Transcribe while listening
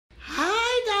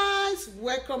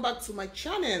welcome back to my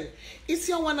channel. It's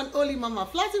your one and only Mama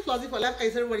Floxy for life. How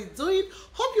is everybody doing?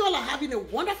 Hope you all are having a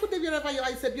wonderful day wherever you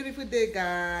are. It's a beautiful day,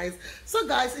 guys. So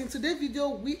guys, in today's video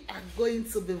we are going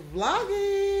to be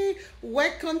vlogging.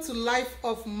 Welcome to Life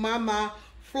of Mama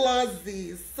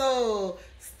Floxy. So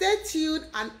stay tuned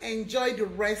and enjoy the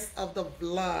rest of the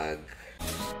vlog.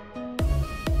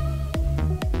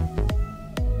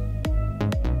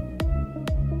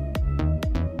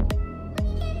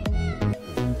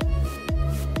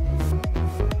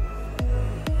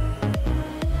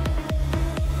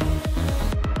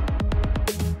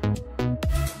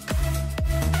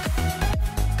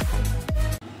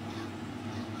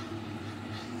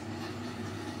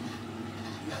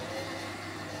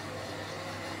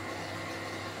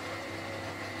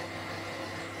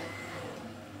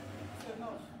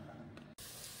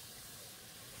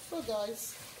 So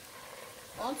guys,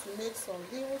 I want to make some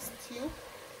little stew.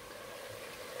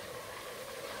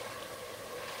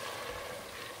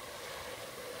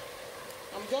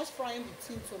 I'm just frying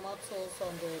the tin tomatoes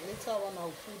and later on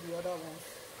I'll put the other ones.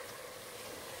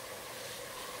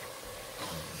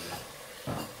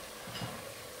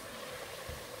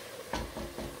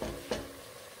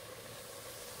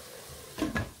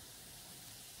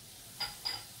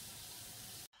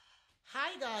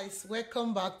 Hi guys,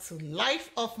 welcome back to Life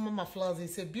of Mama Floxy.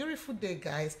 It's a beautiful day,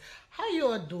 guys. How you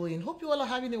all doing? Hope you all are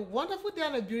having a wonderful day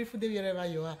and a beautiful day wherever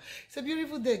you are. It's a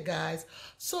beautiful day, guys.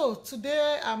 So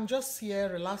today I'm just here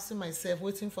relaxing myself,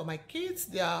 waiting for my kids.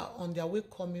 They are on their way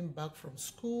coming back from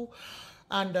school,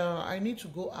 and I need to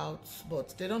go out,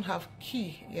 but they don't have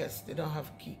key. Yes, they don't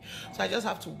have key, so I just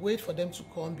have to wait for them to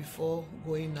come before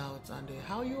going out. And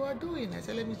how you are doing? I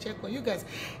said, let me check on you guys.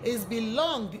 It's been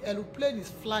long. The aeroplane is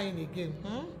flying again.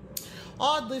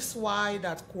 All this while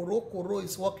that Koro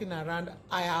is walking around,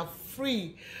 I am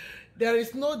free. There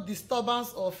is no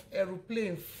disturbance of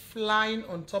aeroplane flying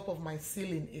on top of my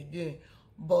ceiling again.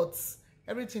 But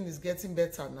everything is getting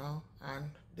better now, and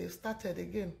they started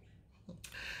again.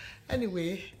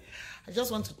 Anyway, I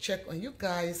just want to check on you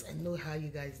guys. I know how you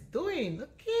guys doing.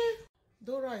 Okay,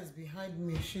 Dora is behind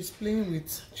me. She's playing with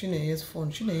Chineye's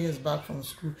phone. Chineye is back from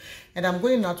school, and I'm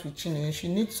going out with Chineye. She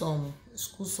needs some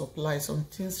school supplies, some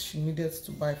things she needed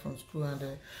to buy from school,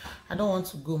 and I don't want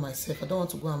to go myself. I don't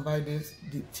want to go and buy the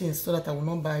things so that I will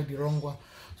not buy the wrong one.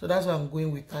 So that's why I'm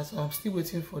going with her. So I'm still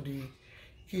waiting for the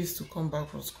kids to come back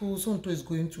from school. Sonto is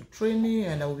going to training,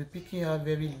 and I will be picking her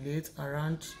very late,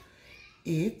 around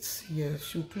 8. Yes,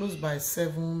 she'll close by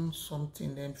 7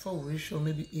 something. Then before we reach home,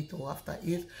 maybe 8 or after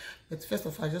 8. But first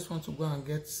of all, I just want to go and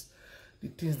get the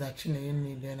things that Chineye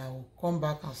need. Then I will come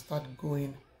back and start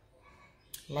going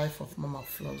Life of Mama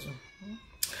Floxy.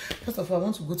 First of all, I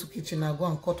want to go to kitchen. I'll go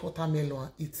and cut watermelon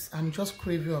and eat. I'm just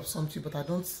craving of something, but I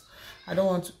don't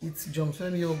want to eat junk. So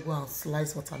let me all go and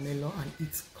slice watermelon and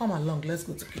eat. Come along, let's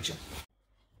go to kitchen.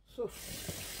 So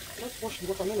let's wash the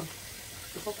watermelon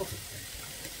before cutting.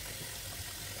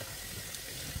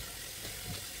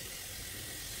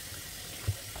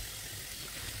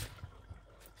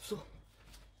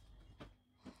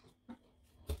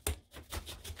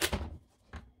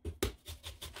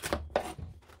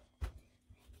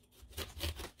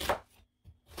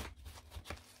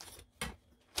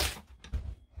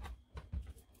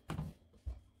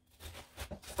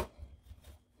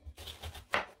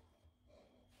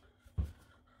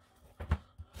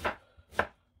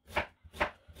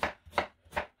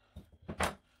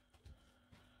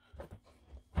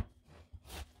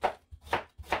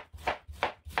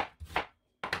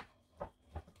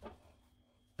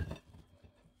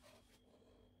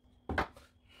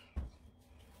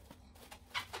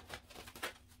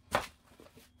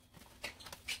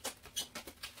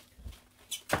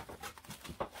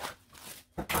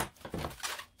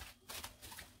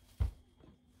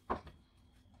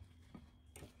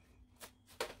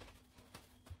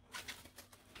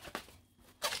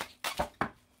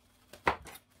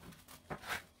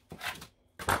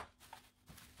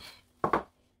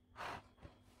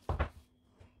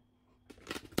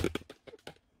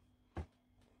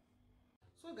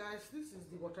 So guys, this is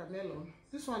the watermelon.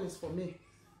 This one is for me.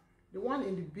 The one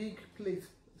in the big plate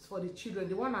is for the children.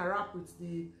 The one I wrap with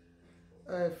the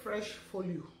fresh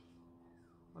folio.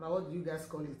 Or what do you guys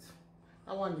call it?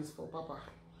 That one is for Papa.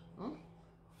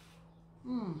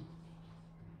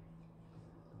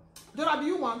 Dora, do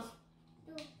you want?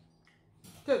 No.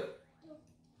 Take. No.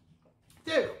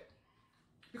 Take.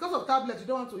 Because of tablet, you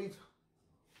don't want to eat.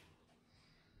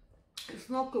 It's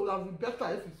not cold. It would be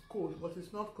better if it's cold, but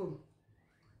it's not cold.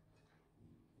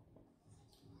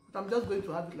 But I'm just going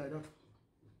to have it like that.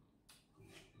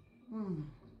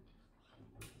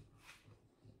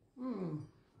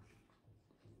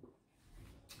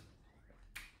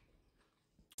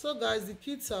 So guys, the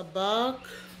kids are back.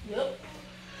 Yep.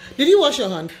 Did you wash your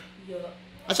hand? Yep.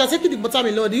 I shall take you the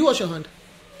watermelon. Did you wash your hand?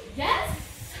 Yes.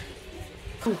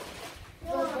 Cool.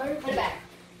 Put it back.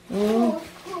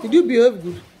 Did you behave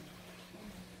good?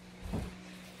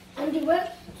 On the way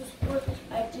to school,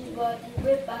 I did, but on the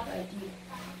way back, I did.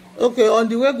 Okay, on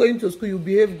the way going to school, you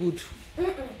behave good.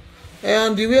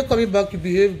 And on the way coming back, you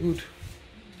behave good.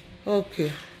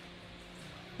 Okay.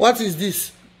 What is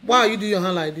this? Why are you doing your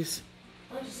hand like this?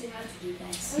 I want to see how to do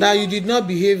that. That you did not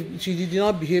behave. She did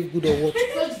not behave good or what?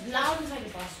 It was loud inside the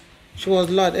bus. She was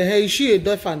loud. Is she a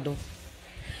deaf and dumb?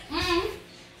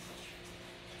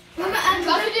 Mama, I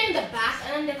got it in the back,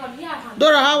 and then they got me out.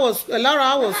 Dora, Laura,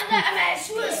 how was school? My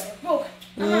shoe is broke.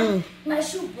 Mama, my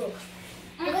shoe broke.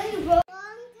 Because it broke.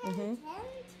 And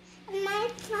my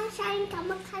sunshine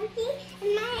come country,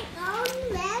 and my own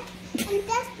leg, and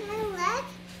that's my leg.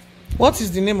 What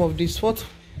is the name of this?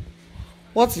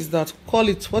 What is that? Call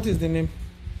it. What is the name?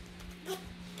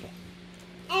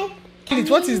 Call it.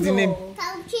 What is the name?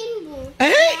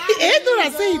 Hey,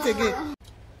 Dora, say it again.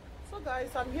 So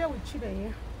guys, I'm here with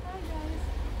Chinenye. Hi guys.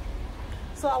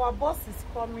 So our boss is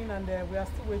coming and we are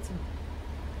still waiting.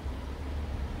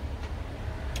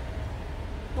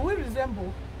 Do we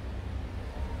resemble?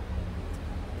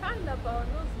 Kind of our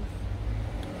noses.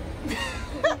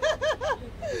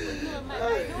 No, my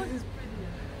nose is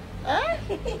prettier.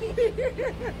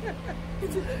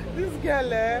 This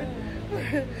girl,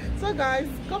 So guys,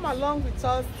 come along with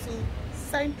us to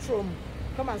Centrum.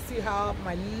 Come and see how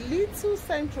my little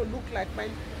Centro look like. My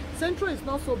Centro is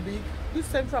not so big. This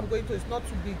Centro I'm going to is not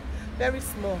too big, very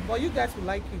small. But you guys will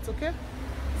like it, okay?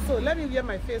 So let me wear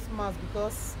my face mask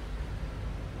because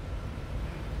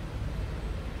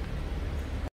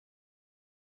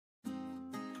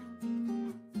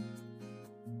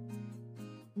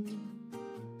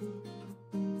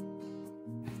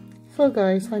so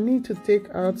guys, I need to take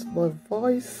out the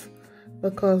voice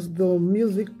because the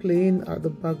music playing at the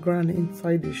background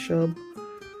inside the shop,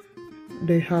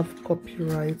 they have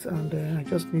copyright, and I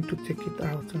just need to take it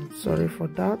out. I'm sorry for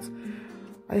that.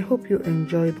 I hope you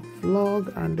enjoyed the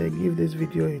vlog, and give this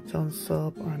video a thumbs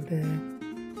up and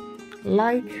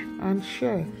like and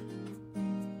share.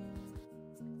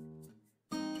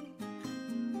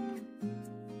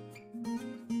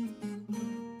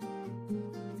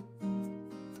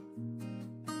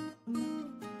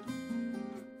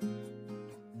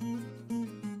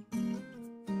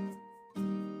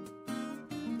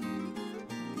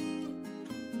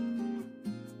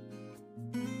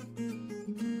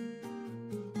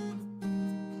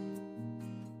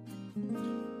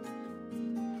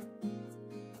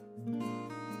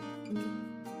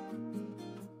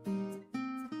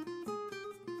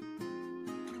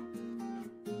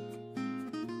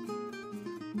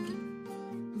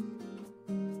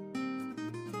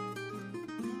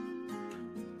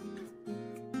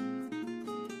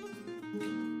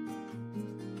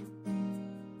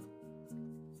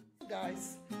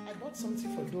 Guys, I bought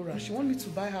something for Dora. She wanted me to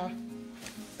buy her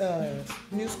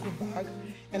new school bag,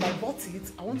 and I bought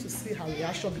it. I want to see her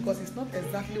reaction because it's not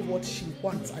exactly what she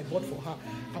wants. I bought for her.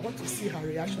 I want to see her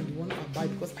reaction, the one I buy,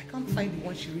 because I can't find the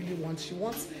one she really wants. She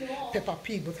wants Peppa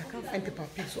Pig, but I can't find Peppa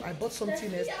Pig, so I bought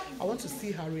something else. I want to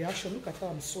see her reaction. Look at how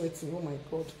I'm sweating. Oh my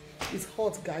god, it's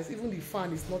hot, guys. Even the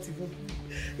fan is not even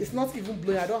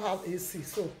blowing. I don't have AC,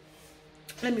 so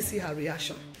let me see her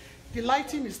reaction. The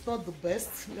lighting is not the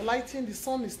best. The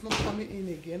sun is not coming in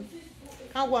again.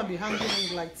 Can't go and be hanging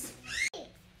in lights. 7,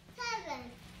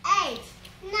 8,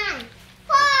 9,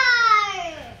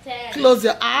 10. Close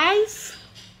your eyes.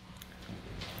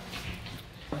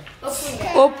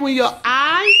 Open your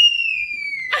eyes.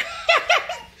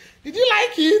 Did you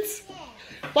like it? Yeah.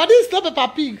 But this is not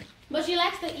Peppa Pig. But she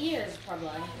likes the ears,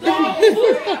 probably.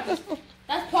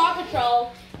 That's Paw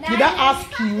Patrol. Did I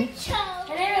ask you?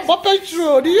 Her name is Paw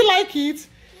Patrol, do you like it?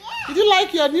 Yeah. Did you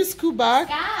like your new school bag?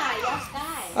 Sky. Yes,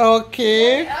 Sky.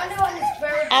 Okay. The other one is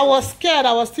very I was scared.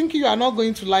 I was thinking you are not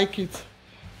going to like it.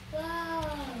 wow.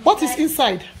 What is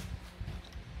inside?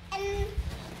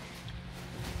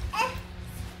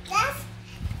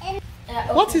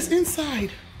 What is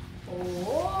inside?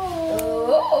 Oh,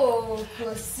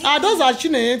 Those are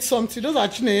Chinenye something. Those are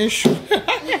Chinenye shoe.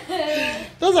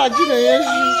 Those are Chinenye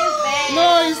shoe.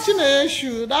 No, it's Chinenye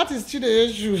shoe. That is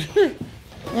Chinenye shoe.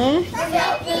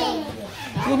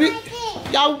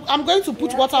 Yeah, I'm going to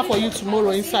put water for you tomorrow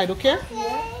inside, okay?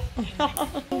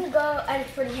 What do you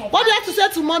have to say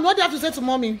to mommy? What do you have to say to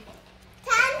mommy?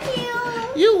 Thank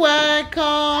you. You're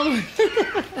welcome.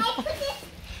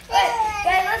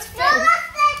 Guys, let's fix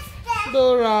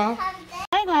Dora.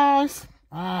 Hi guys.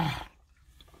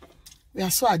 We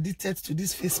are so addicted to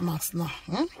this face mask now.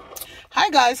 Hi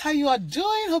guys, how you are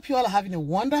doing? Hope you all are having a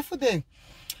wonderful day.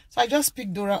 So I just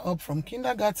picked Dora up from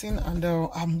kindergarten and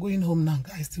I'm going home now,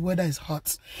 guys. The weather is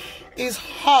hot. It's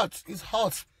hot. It's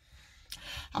hot.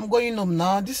 I'm going home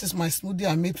now. This is my smoothie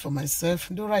I made for myself.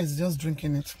 Dora is just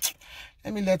drinking it.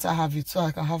 Let me let her have it so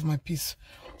I can have my peace.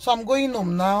 So I'm going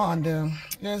home now and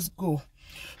let's go.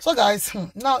 So guys,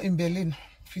 now in Berlin,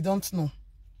 if you don't know,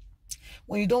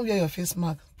 when you don't wear your face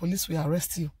mask, police will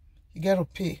arrest you. You get to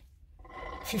pay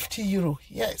 50 euro.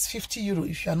 Yes, 50 euro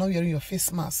if you are not wearing your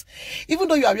face mask. Even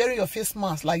though you are wearing your face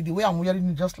mask like the way I'm wearing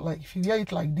it, just like if you wear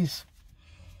it like this.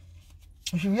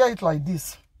 If you wear it like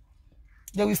this,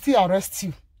 they will still arrest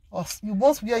you. Or you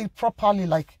must wear it properly,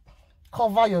 like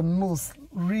cover your nose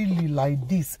really like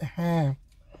this.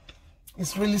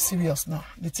 It's really serious now.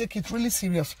 They take it really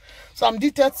serious. So I'm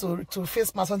addicted to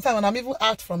face mask. Sometimes when I'm even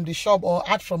out from the shop or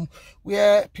out from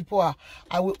where people are,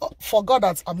 I will forget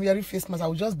that I'm wearing face mask. I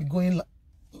will just be going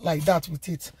like that with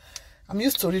it. I'm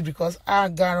used to it because I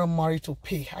got money to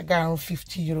pay. I got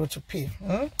 50 euro to pay.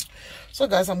 So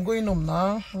guys, I'm going home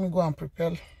now. Let me go and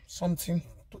prepare something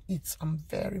to eat. I'm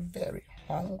very, very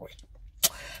hungry.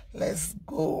 Let's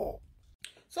go.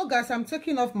 So guys, I'm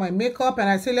taking off my makeup and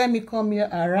I say let me come here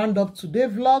and round up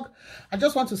today's vlog. I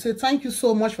just want to say thank you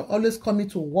so much for always coming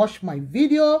to watch my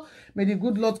video. May the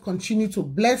good Lord continue to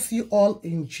bless you all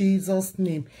in Jesus'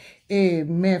 name.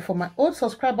 Amen. For my old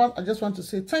subscribers, I just want to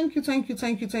say thank you, thank you,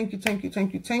 thank you, thank you, thank you,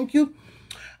 thank you, thank you.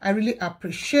 I really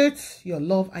appreciate your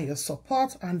love and your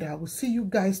support, and I will see you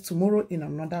guys tomorrow in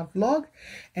another vlog.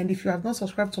 And if you have not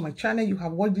subscribed to my channel, you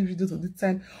have watched the video to this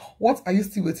time, what are you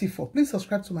still waiting for? Please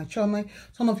subscribe to my channel,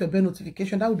 turn off your bell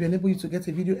notification. That will enable you to get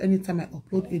a video anytime I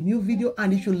upload a new video.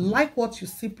 And if you like what you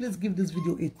see, please give this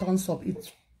video a thumbs up.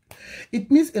 It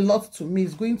means a lot to me.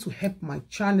 It's going to help my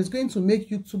channel. It's going to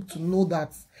make YouTube to know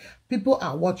that people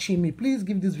are watching me. Please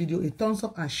give this video a thumbs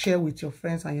up and share with your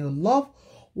friends and your loved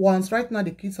ones. Right now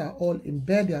the kids are all in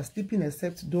bed. They are sleeping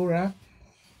except Dora.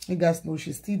 You guys know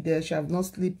she's still there. She have not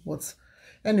slept, but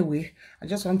anyway, I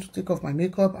just want to take off my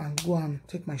makeup and go and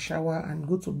take my shower and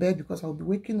go to bed because I'll be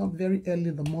waking up very early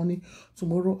in the morning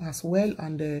tomorrow as well.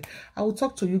 And I will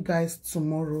talk to you guys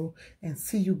tomorrow and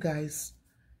see you guys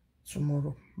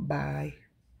tomorrow. Bye.